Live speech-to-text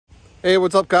Hey,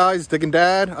 what's up guys? Digging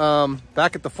Dad.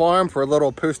 Back at the farm for a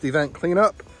little post-event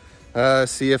cleanup.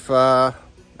 See if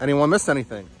anyone missed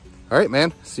anything. All right,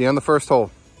 man. See you on the first hole.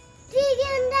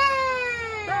 Digging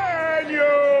Dad! Can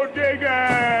you dig it?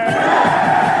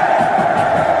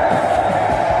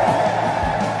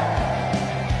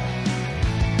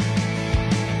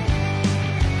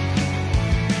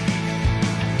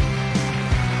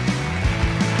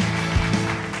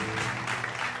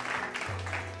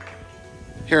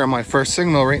 Here on my first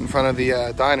signal right in front of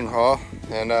the dining hall,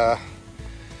 and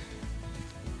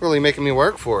really making me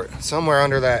work for it. Somewhere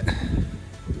under that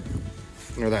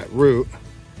root.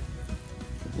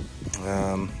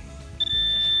 I mean,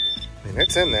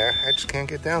 it's in there. I just can't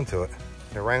get down to it.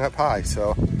 It rang up high,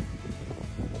 so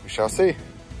we shall see.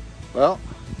 Well,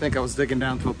 I think I was digging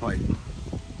down to a pipe.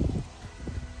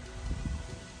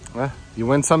 Well, you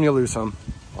win some, you lose some.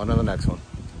 On to the next one.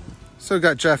 So we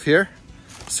got Jeff here.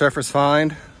 Surface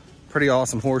find, pretty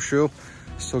awesome horseshoe.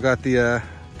 Still got the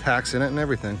tacks in it and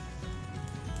everything.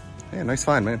 Yeah, nice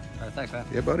find, man. All right, thanks, man.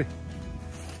 Yeah, buddy.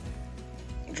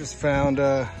 Just found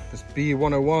this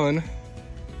B101, I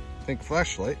think,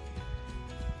 flashlight.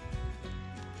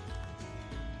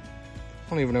 I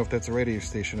don't even know if that's a radio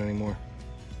station anymore.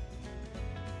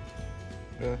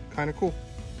 Kind of cool.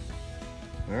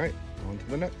 All right, on to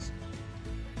the next.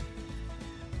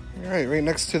 All right, right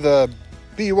next to the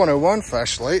B101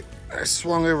 flashlight, I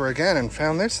swung over again and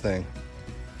found this thing.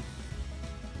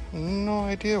 No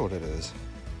idea what it is.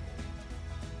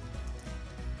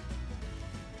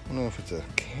 I don't know if it's a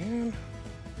can.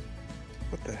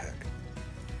 What the heck?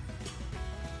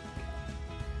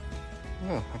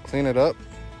 Oh, I'll clean it up,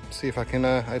 see if I can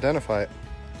identify it.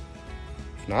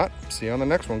 If not, see you on the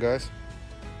next one, guys.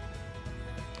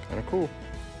 Kind of cool.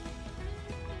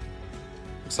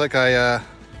 Looks like I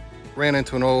ran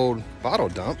into an old bottle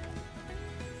dump.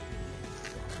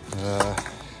 I don't know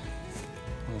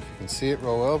if you can see it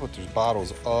real well, but there's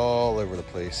bottles all over the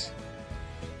place.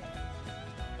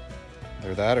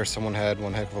 Either that or someone had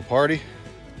one heck of a party.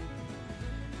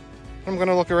 I'm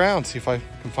gonna look around, see if I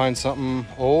can find something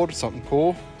old, something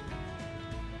cool.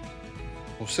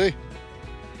 We'll see.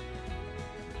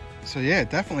 So yeah,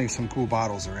 definitely some cool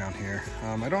bottles around here.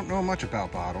 I don't know much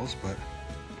about bottles, but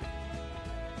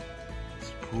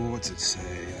it's cool. What's it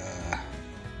say?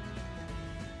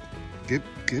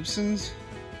 Gibson's?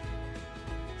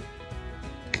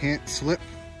 Can't slip.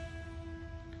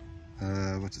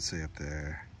 What's it say up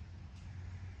there?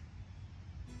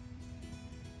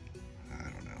 I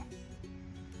don't know.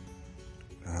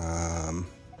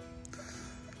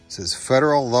 It says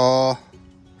federal law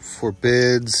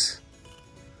forbids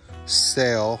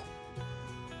sale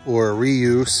or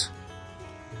reuse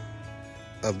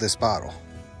of this bottle.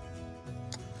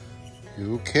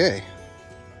 Okay.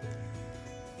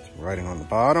 Writing on the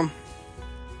bottom.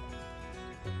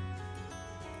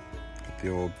 Got the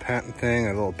old patent thing,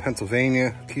 a little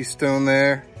Pennsylvania keystone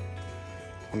there.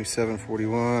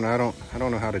 2741. I don't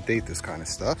know how to date this kind of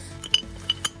stuff.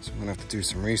 So I'm gonna have to do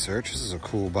some research. This is a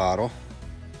cool bottle.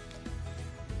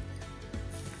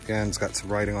 Again, it's got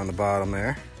some writing on the bottom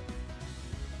there.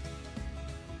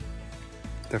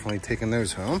 Definitely taking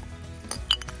those home.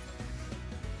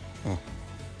 Oh.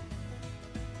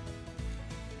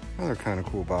 Another kind of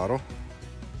cool bottle.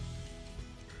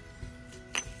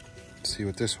 Let's see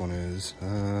what this one is.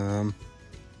 Oh,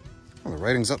 the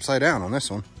writing's upside down on this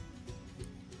one.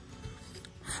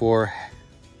 For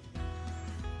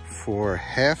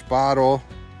half bottle,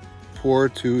 pour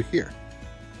to here.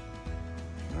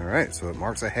 All right, so it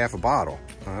marks a half a bottle.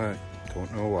 I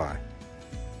don't know why.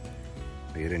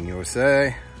 Made in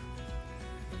USA.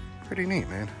 Pretty neat,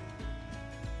 man.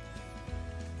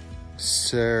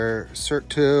 Certo,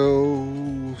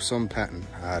 some patent.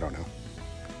 I don't know.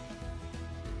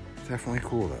 Definitely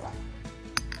cool though.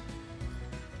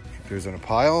 Keep those in a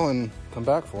pile and come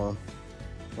back for them.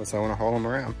 Unless I want to haul them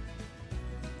around.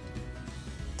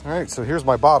 All right, so here's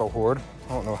my bottle hoard. I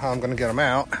don't know how I'm gonna get them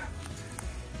out,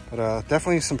 but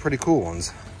definitely some pretty cool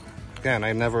ones. Again,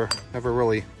 I never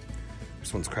really.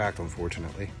 This one's cracked,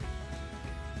 unfortunately.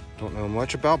 Don't know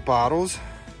much about bottles,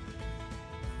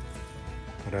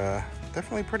 but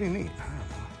definitely pretty neat. I don't know.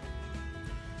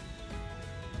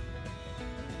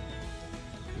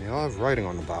 They all have writing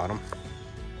on the bottom.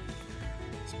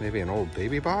 It's maybe an old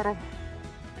baby bottle.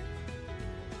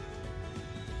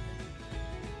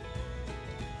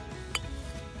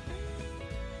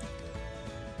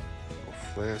 Little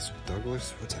flask,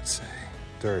 Douglas. What's that say?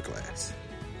 Duraglass.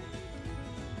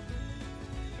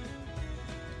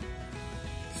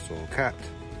 Still capped.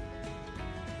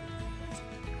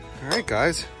 All right,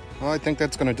 guys. Well, I think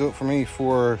that's going to do it for me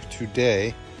for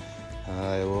today.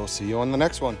 I will see you on the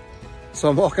next one. So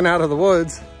I'm walking out of the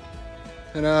woods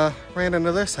and ran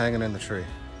into this hanging in the tree.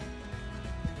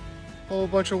 Whole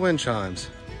bunch of wind chimes.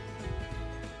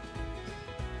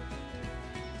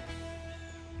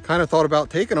 Kind of thought about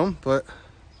taking them, but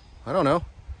I don't know.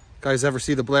 Guys ever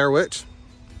see the Blair Witch?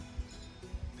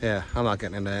 Yeah, I'm not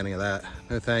getting into any of that.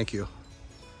 No, thank you.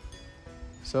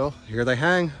 So here they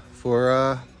hang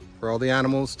for all the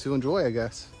animals to enjoy, I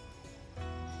guess.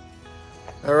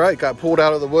 All right, got pulled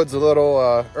out of the woods a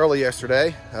little early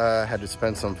yesterday. Had to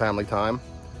spend some family time.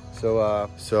 So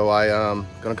I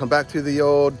gonna come back to the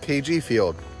old KG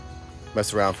field,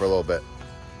 mess around for a little bit.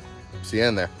 See you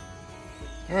in there.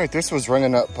 All right, this was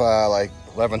ringing up like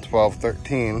 11, 12,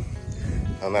 13.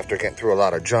 After getting through a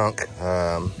lot of junk.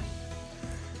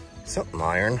 Something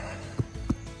iron.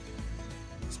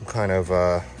 Some kind of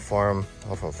farm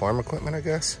equipment, I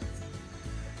guess.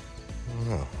 I don't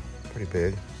know. Pretty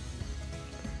big.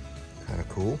 Kind of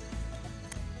cool.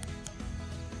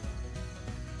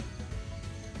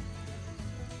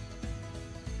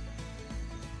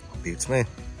 Beats me.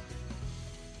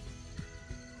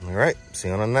 All right, see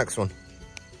you on the next one.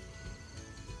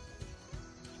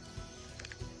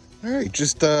 All right,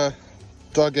 just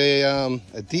dug a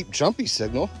deep jumpy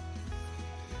signal.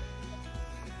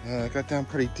 Got down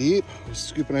pretty deep, was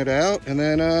scooping it out, and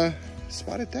then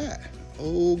spotted that.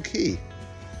 Okay.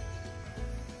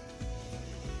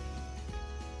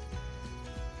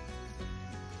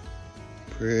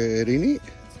 Pretty neat.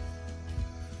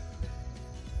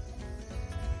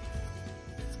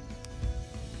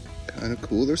 Kind of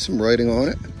cool. There's some writing on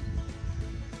it.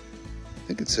 I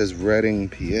think it says Reading,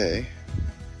 PA.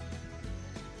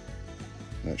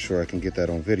 Not sure I can get that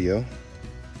on video.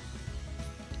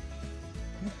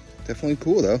 Definitely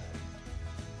cool though.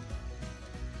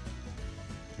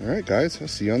 All right, guys, I'll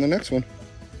see you on the next one.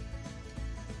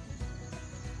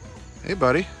 Hey,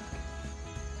 buddy.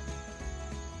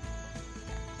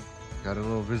 Got a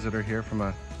little visitor here from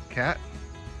a cat.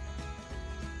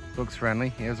 Looks friendly.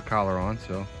 He has a collar on,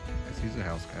 so I guess he's a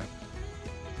house cat.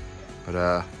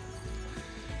 But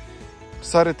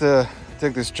decided to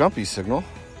dig this jumpy signal.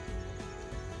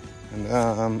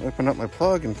 And opened up my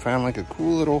plug and found like a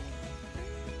cool little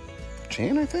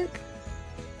chain, I think.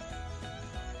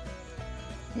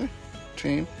 Yeah,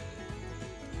 chain.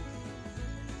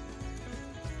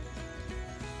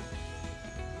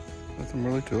 Nothing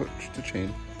really to it, just a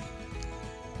chain.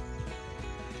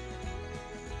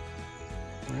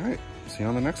 All right, see you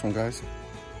on the next one, guys.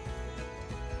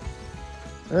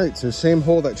 All right, so same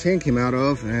hole that chain came out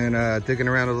of, and digging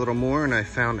around a little more, and I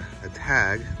found a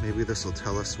tag. Maybe this will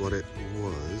tell us what it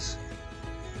was.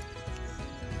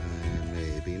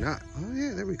 Maybe not. Oh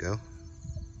yeah, there we go.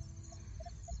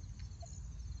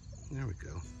 There we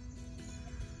go.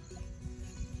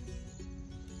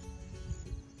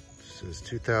 This is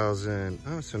 2000,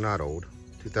 oh, so not old.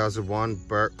 2001,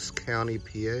 Berks County,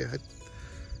 PA.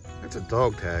 That's a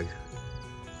dog tag.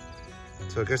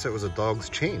 So I guess that was a dog's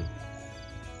chain.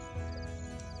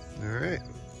 All right.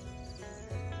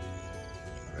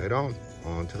 Right on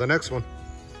to the next one.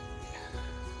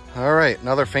 All right,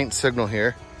 another faint signal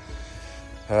here.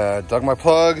 Dug my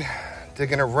plug,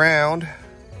 digging around,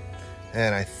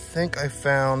 and I think I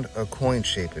found a coin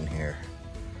shape in here.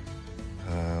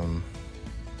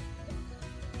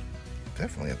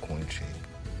 Definitely a coin shape.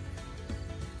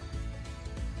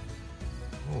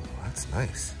 Oh, that's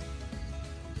nice.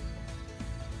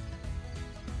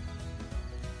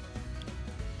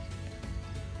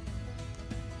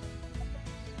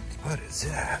 What is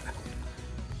that?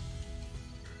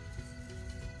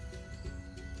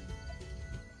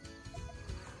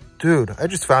 Dude, I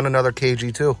just found another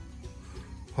KG too.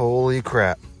 Holy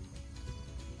crap.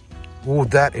 Oh,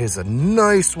 that is a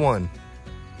nice one.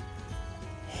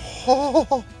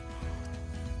 Oh,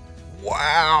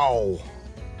 wow.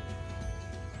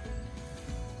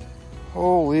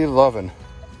 Holy lovin'.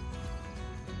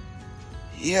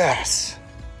 Yes.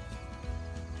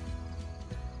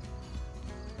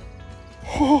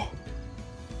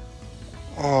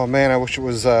 Oh man, I wish it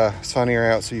was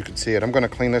sunnier out so you could see it. I'm gonna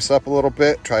clean this up a little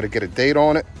bit, try to get a date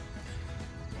on it.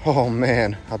 Oh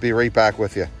man, I'll be right back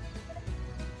with you.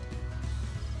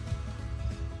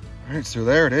 All right, so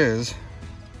there it is.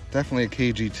 Definitely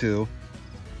a KG2.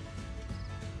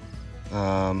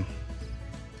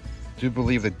 Do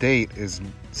believe the date is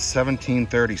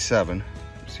 1737.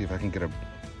 Let's see if I can get a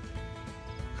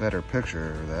better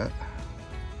picture of that.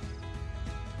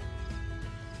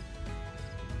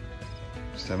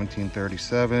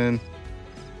 1737.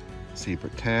 See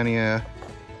Britannia.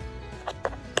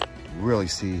 Really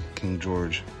see King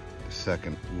George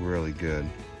II really good.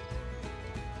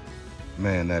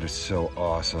 Man, that is so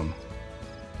awesome.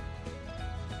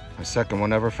 My second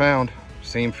one ever found.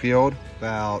 Same field,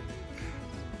 about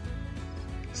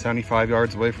 75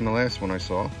 yards away from the last one I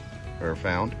saw, or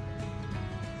found.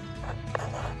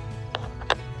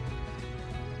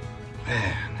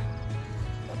 Man,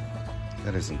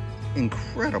 that is an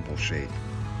incredible shape.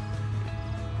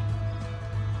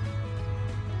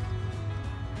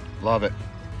 Love it.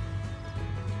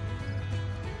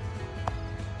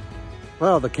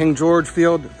 Well, the King George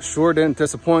field sure didn't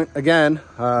disappoint again.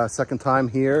 Second time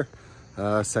here,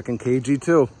 second KG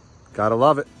too. Gotta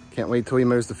love it. Can't wait till he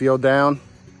moves the field down.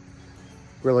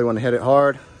 Really want to hit it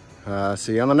hard.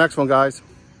 See you on the next one, guys.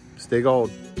 Stay gold.